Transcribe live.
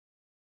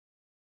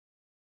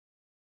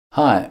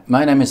Hi,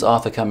 my name is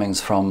Arthur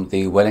Cummings from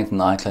the Wellington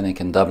Eye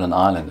Clinic in Dublin,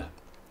 Ireland,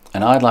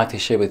 and I'd like to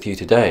share with you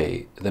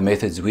today the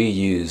methods we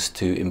use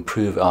to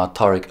improve our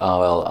Toric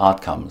IOL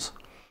outcomes.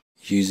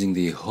 Using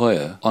the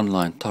HOYA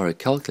online Toric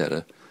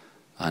calculator,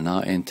 I now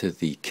enter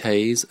the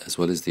Ks as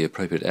well as the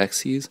appropriate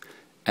axes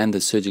and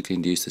the surgically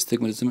induced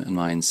astigmatism and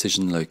my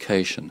incision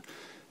location.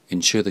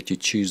 Ensure that you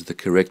choose the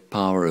correct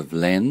power of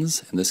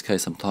lens. In this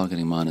case I'm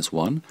targeting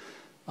 -1.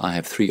 I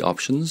have 3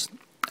 options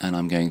and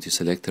I'm going to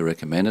select the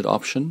recommended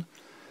option.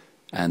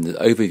 And the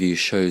overview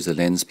shows the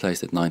lens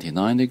placed at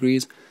 99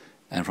 degrees,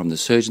 and from the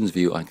surgeon's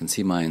view I can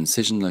see my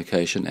incision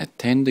location at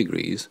 10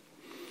 degrees.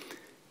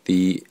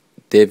 The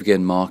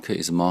Devgan marker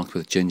is marked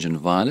with ginger and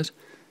violet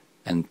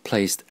and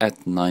placed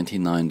at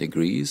 99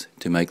 degrees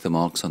to make the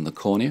marks on the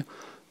cornea.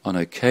 On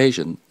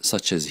occasion,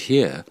 such as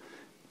here,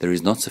 there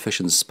is not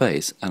sufficient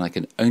space and I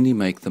can only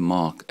make the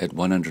mark at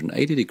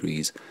 180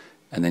 degrees,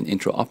 and then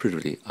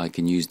intraoperatively I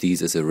can use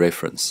these as a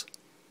reference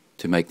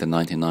to make the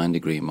 99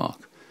 degree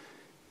mark.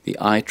 The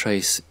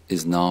iTrace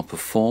is now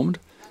performed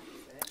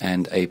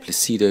and a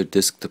placido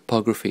disc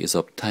topography is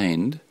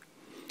obtained.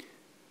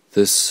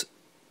 This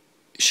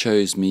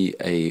shows me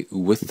a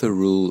with the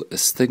rule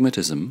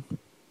astigmatism,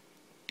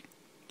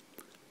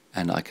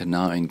 and I can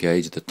now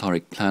engage the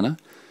toric planner.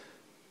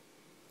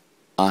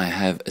 I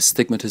have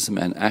astigmatism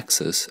and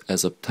axis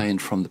as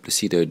obtained from the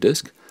placido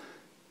disc.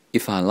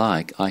 If I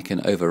like, I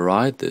can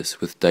override this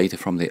with data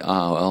from the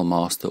IOL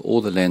master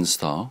or the lens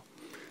star,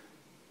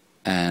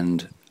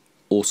 and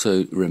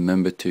also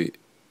remember to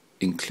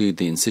include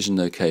the incision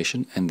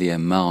location and the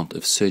amount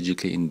of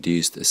surgically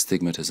induced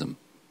astigmatism.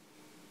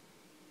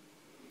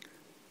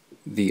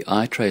 The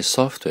iTrace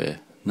software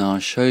now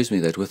shows me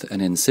that with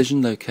an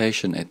incision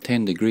location at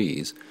 10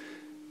 degrees,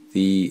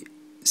 the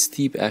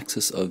steep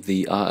axis of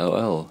the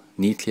IOL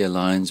neatly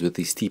aligns with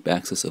the steep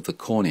axis of the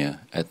cornea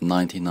at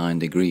 99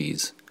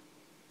 degrees.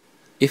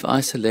 If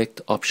I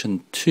select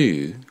option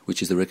 2,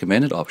 which is the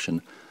recommended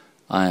option,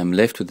 I am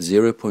left with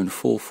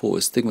 0.44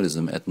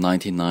 astigmatism at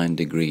 99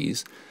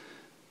 degrees,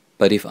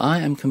 but if I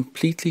am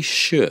completely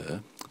sure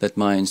that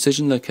my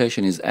incision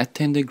location is at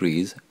 10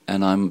 degrees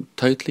and I'm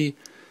totally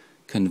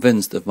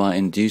convinced of my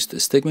induced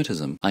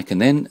astigmatism, I can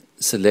then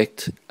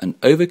select an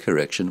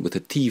overcorrection with a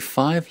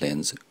T5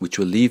 lens, which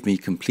will leave me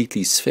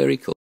completely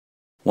spherical.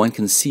 One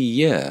can see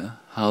here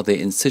how the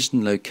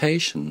incision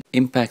location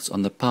impacts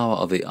on the power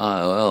of the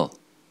IOL.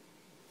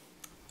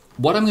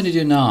 What I'm going to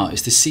do now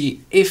is to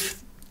see if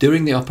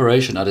during the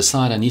operation I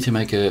decide I need to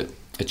make a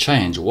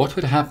change. What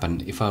would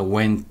happen if I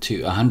went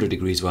to 100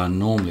 degrees where I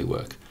normally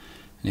work?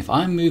 And if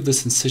I move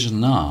this incision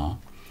now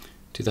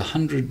to the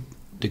 100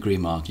 degree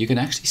mark, you can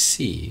actually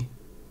see,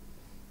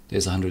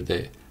 there's 100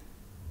 there,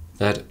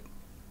 that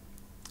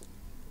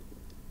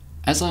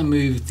as I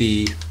move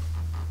the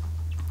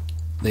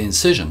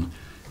incision,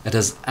 it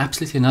does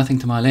absolutely nothing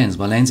to my lens.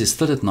 My lens is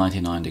still at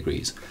 99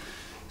 degrees.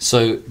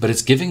 But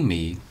it's giving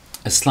me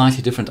a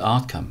slightly different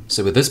outcome.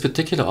 So with this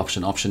particular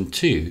option, option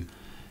 2,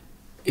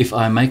 if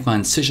I make my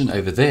incision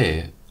over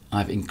there,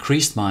 I've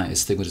increased my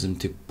astigmatism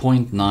to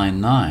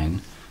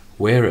 0.99,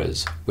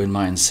 whereas when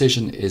my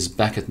incision is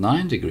back at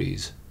 9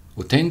 degrees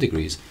or 10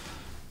 degrees,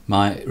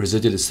 my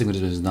residual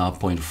astigmatism is now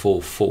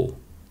 0.44.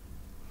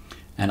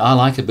 And I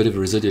like a bit of a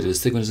residual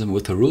astigmatism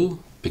with the rule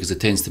because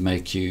it tends to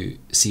make you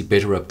see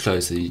better up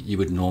close than you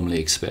would normally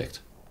expect.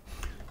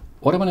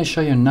 What I want to show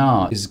you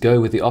now is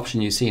go with the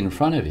option you see in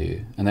front of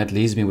you, and that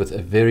leaves me with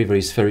a very,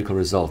 very spherical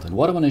result. And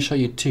what I want to show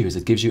you too is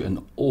it gives you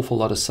an awful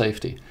lot of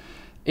safety.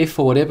 If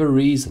for whatever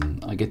reason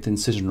I get the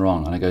incision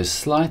wrong and I go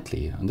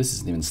slightly, and this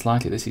isn't even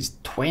slightly, this is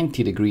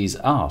 20 degrees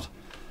out,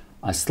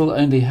 I still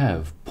only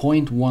have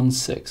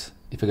 0.16.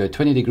 If I go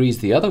 20 degrees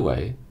the other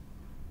way,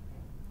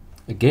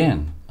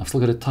 again, I've still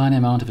got a tiny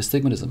amount of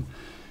astigmatism.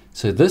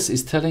 So this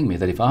is telling me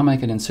that if I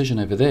make an incision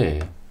over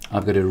there,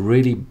 I've got a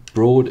really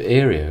broad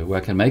area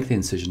where I can make the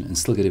incision and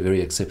still get a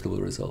very acceptable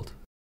result.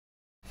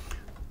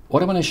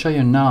 What I want to show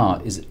you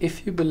now is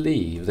if you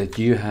believe that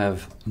you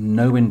have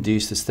no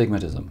induced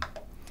astigmatism,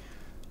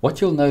 what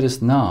you'll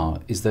notice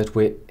now is that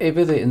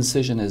wherever the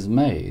incision is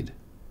made,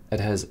 it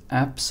has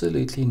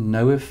absolutely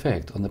no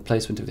effect on the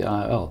placement of the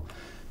IOL.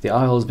 The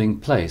IOL is being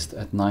placed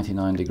at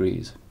 99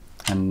 degrees,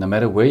 and no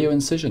matter where your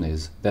incision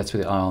is, that's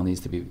where the IOL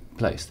needs to be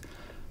placed.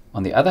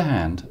 On the other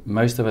hand,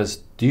 most of us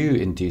do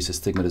induce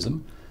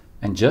astigmatism,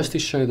 and just to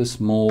show this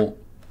more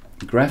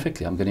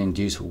graphically, I'm going to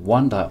induce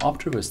one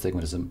diopter of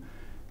astigmatism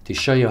to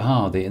show you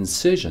how the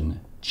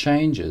incision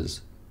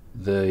changes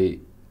the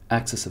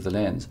axis of the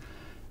lens.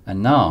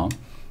 And now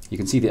you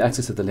can see the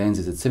axis of the lens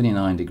is at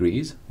 79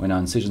 degrees when our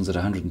incision's at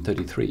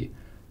 133.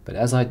 But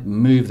as I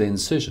move the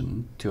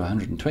incision to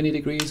 120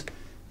 degrees,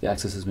 the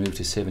axis has moved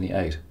to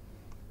 78.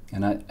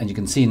 And you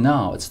can see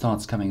now it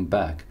starts coming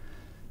back.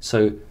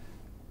 So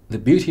the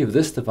beauty of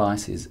this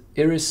device is,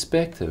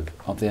 irrespective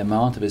of the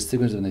amount of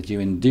astigmatism that you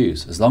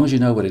induce, as long as you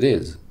know what it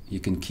is, you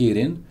can key it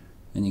in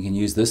and you can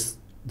use this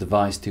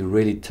device to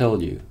really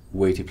tell you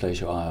where to place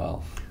your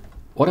IOL.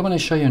 What I want to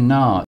show you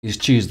now is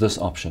choose this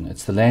option.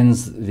 It's the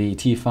lens, the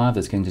T5,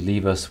 that's going to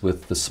leave us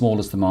with the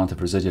smallest amount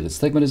of residual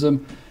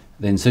astigmatism.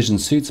 the incision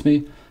suits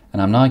me,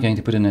 and I'm now going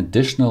to put an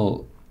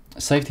additional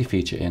safety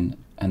feature in,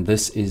 and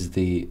this is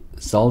the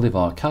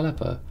Zaldivar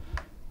caliper,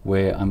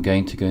 where I'm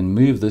going to go and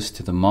move this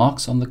to the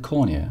marks on the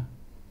cornea,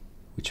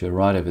 which were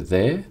right over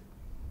there,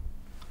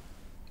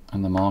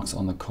 and the marks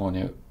on the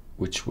cornea,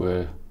 which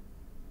were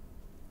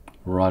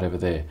right over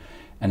there.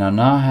 And I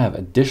now have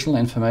additional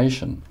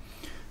information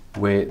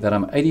where that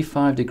I'm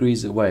 85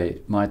 degrees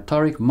away. My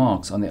toric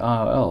marks on the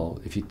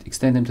IOL, if you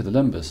extend them to the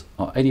limbus,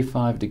 are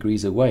 85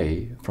 degrees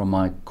away from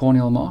my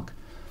corneal mark,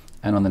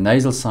 and on the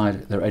nasal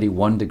side they're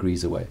 81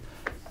 degrees away.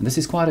 And this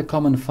is quite a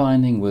common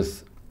finding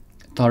with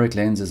toric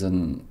lenses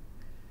and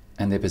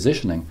their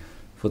positioning,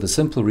 for the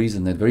simple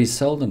reason that very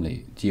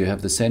seldomly do you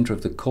have the center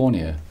of the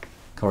cornea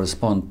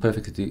correspond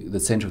perfectly to the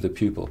center of the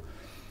pupil.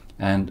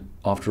 And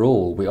after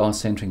all, we are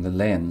centering the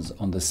lens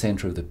on the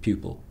center of the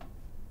pupil.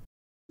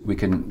 We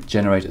can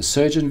generate a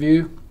surgeon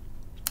view,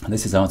 and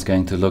this is how it's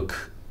going to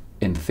look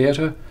in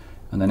theatre.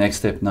 And the next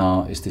step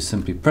now is to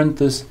simply print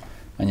this,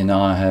 and you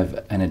now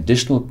have an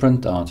additional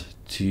printout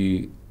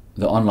to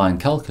the online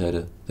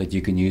calculator that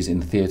you can use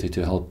in theatre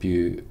to help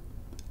you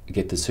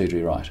get the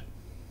surgery right.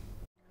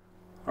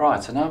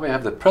 Alright, so now we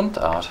have the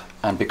printout,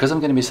 and because I'm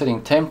going to be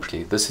sitting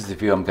temporally, this is the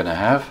view I'm going to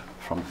have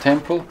from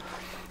temporal,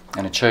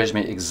 and it shows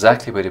me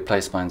exactly where to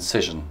place my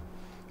incision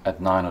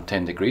at 9 or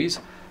 10 degrees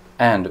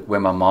and where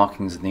my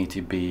markings need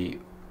to be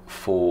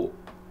for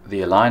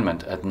the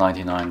alignment at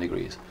 99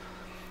 degrees.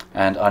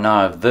 And I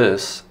now have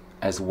this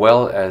as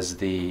well as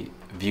the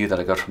view that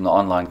I got from the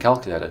online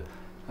calculator,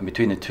 and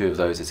between the two of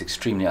those it's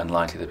extremely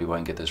unlikely that we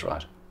won't get this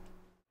right.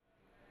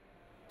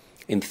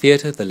 In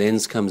theatre, the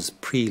lens comes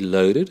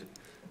pre-loaded.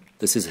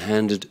 This is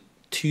handed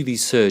to the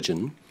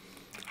surgeon,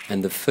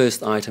 and the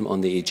first item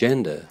on the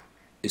agenda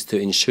is to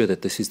ensure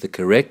that this is the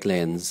correct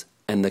lens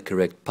and the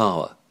correct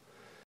power.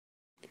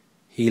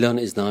 Helon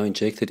is now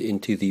injected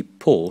into the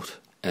port,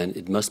 and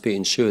it must be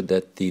ensured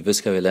that the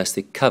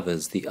viscoelastic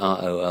covers the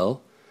IOL.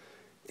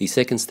 The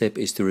second step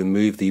is to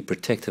remove the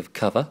protective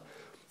cover,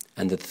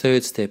 and the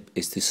third step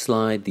is to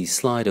slide the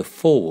slider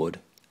forward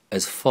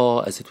as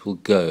far as it will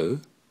go.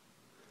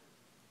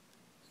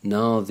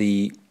 Now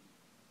the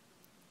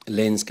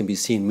lens can be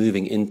seen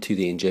moving into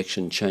the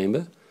injection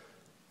chamber,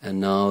 and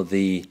now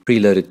the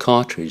preloaded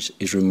cartridge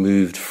is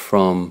removed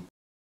from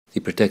the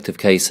protective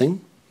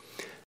casing,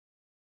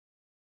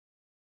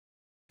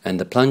 and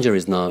the plunger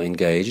is now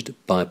engaged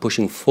by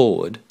pushing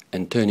forward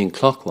and turning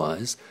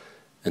clockwise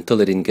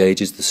until it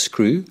engages the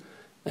screw,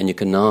 and you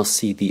can now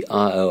see the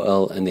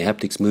IOL and the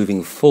haptics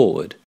moving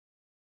forward.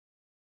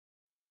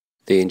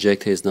 The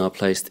injector is now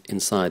placed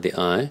inside the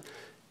eye,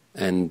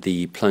 and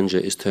the plunger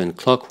is turned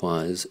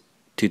clockwise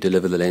to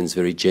deliver the lens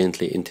very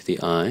gently into the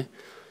eye.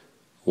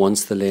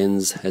 Once the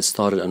lens has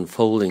started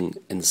unfolding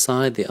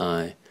inside the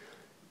eye,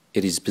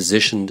 it is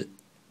positioned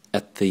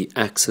at the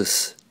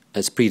axis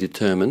as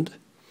predetermined,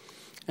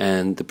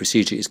 and the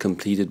procedure is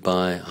completed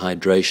by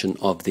hydration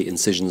of the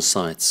incision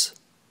sites.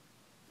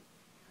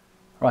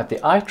 Right, the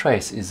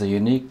iTrace is a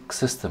unique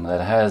system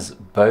that has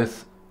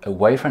both a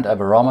wavefront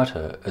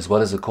aberrometer as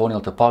well as a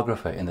corneal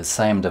topographer in the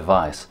same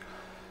device.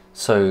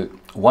 So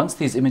once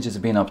these images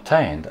have been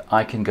obtained,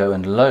 I can go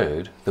and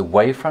load the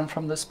wavefront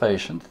from this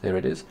patient, there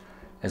it is,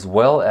 as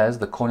well as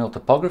the corneal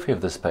topography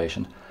of this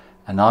patient,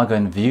 and now go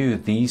and view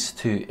these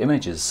two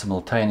images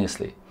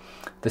simultaneously.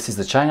 This is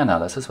the Chang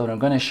analysis, but I'm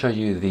going to show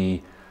you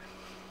the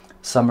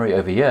summary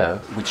over here,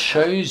 which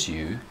shows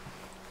you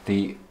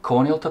the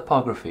corneal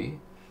topography,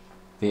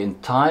 the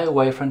entire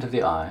wavefront of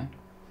the eye,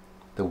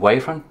 the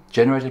wavefront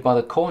generated by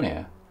the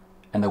cornea,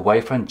 and the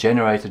wavefront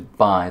generated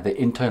by the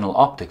internal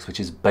optics, which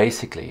is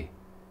basically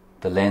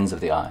the lens of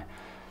the eye.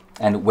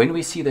 And when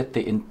we see that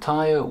the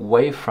entire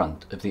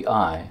wavefront of the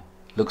eye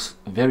looks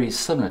very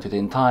similar to the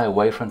entire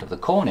wavefront of the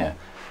cornea,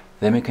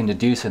 then we can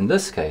deduce in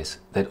this case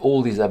that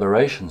all these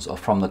aberrations are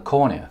from the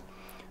cornea.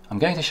 I'm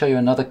going to show you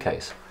another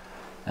case,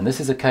 and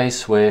this is a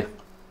case where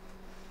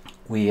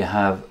we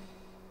have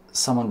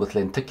someone with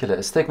lenticular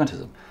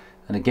astigmatism,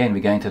 and again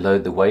we're going to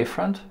load the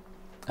wavefront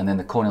and then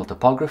the corneal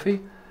topography,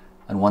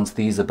 and once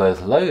these are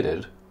both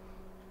loaded,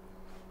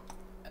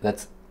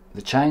 that's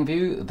the Chang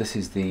view, this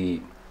is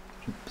the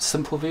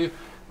simple view,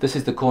 this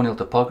is the corneal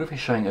topography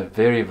showing a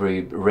very,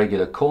 very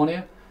regular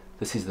cornea,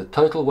 this is the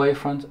total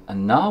wavefront,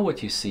 and now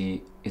what you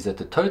see is that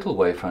the total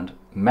wavefront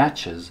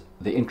matches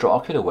the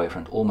intraocular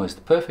wavefront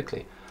almost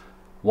perfectly,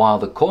 while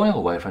the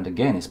corneal wavefront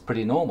again is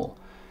pretty normal.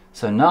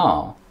 So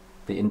now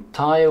the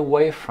entire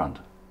wavefront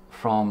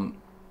from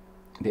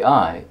the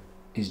eye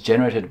is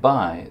generated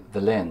by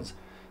the lens.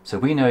 So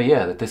we know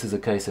here that this is a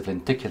case of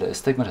lenticular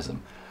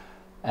astigmatism,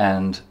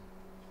 and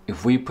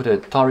if we put a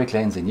toric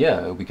lens in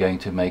here, we're going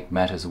to make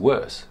matters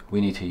worse. We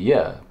need to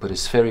here put a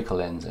spherical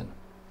lens in.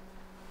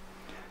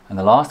 And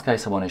the last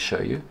case I want to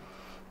show you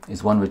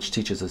is one which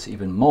teaches us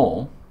even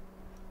more,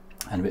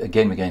 and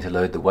again we're going to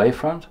load the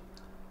wavefront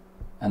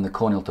and the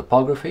corneal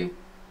topography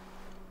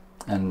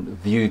and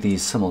view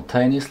these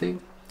simultaneously.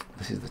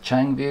 This is the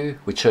Chang view,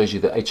 which shows you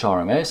the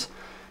HRMS.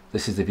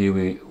 This is the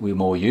view we're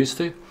more used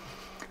to.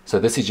 So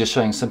this is just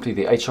showing simply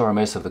the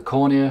HRMS of the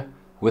cornea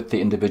with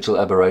the individual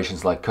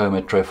aberrations like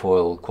coma,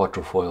 trefoil,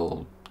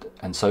 quatrefoil,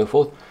 and so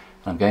forth.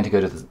 And I'm going to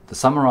go to the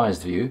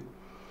summarized view.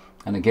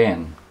 And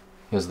again,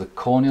 here's the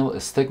corneal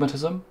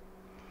astigmatism.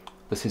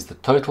 This is the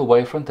total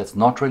wavefront that's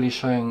not really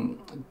showing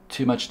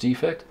too much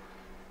defect.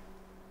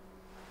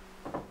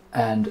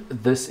 And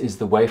this is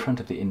the wavefront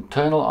of the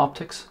internal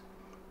optics.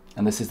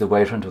 And this is the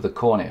wavefront of the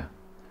cornea.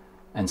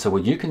 And so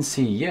what you can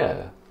see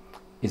here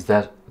is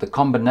that the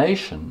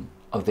combination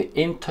of the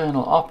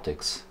internal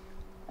optics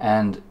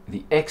and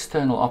the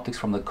external optics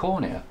from the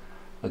cornea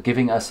are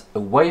giving us a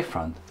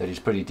wavefront that is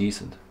pretty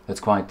decent. That's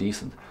quite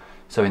decent.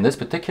 So in this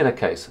particular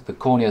case, the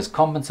cornea is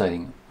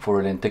compensating for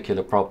a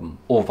lenticular problem,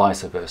 or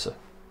vice versa.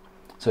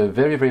 So a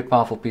very, very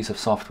powerful piece of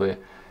software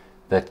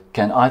that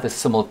can either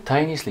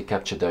simultaneously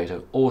capture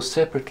data or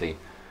separately,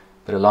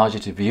 but allows you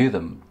to view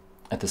them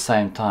at the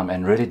same time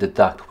and really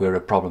deduct where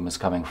a problem is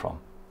coming from.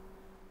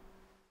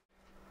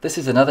 This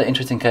is another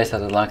interesting case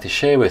that I'd like to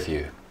share with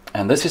you.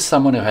 And this is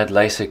someone who had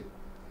LASIK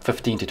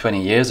 15 to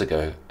 20 years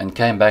ago and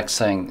came back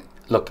saying,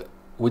 look,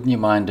 wouldn't you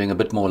mind doing a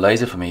bit more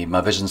laser for me?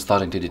 My vision's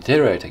starting to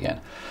deteriorate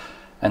again.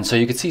 And so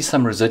you could see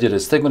some residual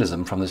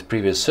astigmatism from this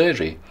previous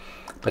surgery.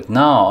 But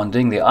now on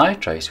doing the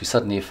iTrace, we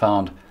suddenly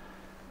found,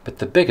 but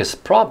the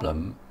biggest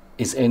problem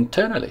is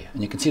internally.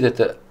 And you can see that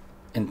the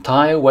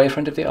entire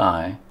wavefront of the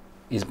eye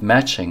is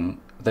matching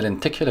the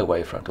lenticular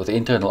wavefront, or the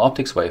internal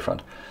optics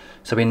wavefront.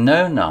 So we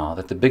know now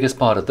that the biggest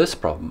part of this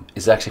problem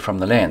is actually from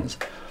the lens.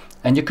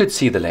 And you could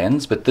see the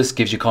lens, but this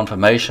gives you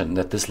confirmation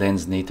that this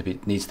lens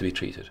needs to be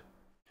treated.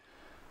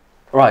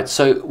 Right,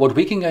 so what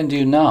we can go and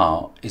do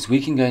now is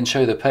we can go and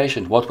show the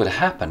patient what would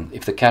happen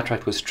if the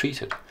cataract was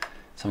treated.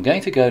 So I'm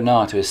going to go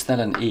now to a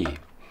Snellen E.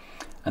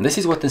 And this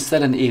is what the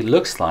Snellen E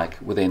looks like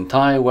with the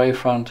entire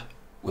wavefront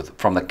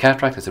from the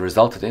cataract as a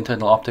result of the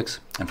internal optics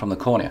and from the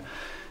cornea.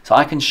 So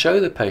I can show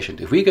the patient,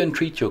 if we go and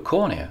treat your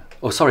cornea,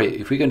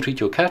 if we go and treat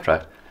your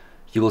cataract,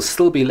 you will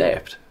still be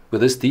left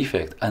with this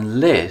defect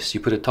unless you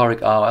put a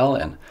toric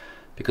IOL in.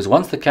 Because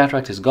once the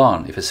cataract is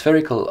gone, if a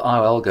spherical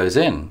IOL goes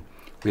in,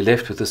 we're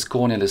left with this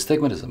corneal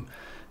astigmatism.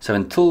 So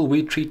until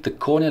we treat the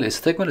corneal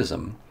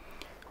astigmatism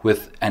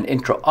with an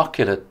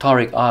intraocular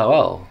toric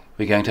IOL,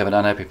 we're going to have an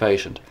unhappy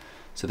patient.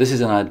 So this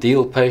is an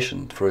ideal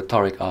patient for a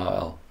toric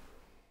IOL.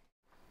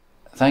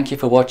 Thank you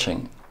for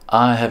watching.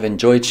 I have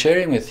enjoyed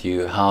sharing with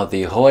you how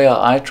the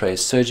HOYA iTrace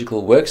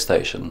Surgical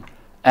Workstation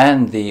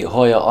and the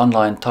HOYA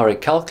Online Toric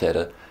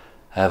Calculator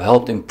have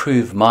helped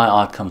improve my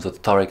outcomes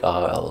with toric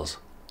IOLs.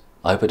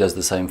 I hope it does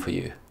the same for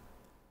you.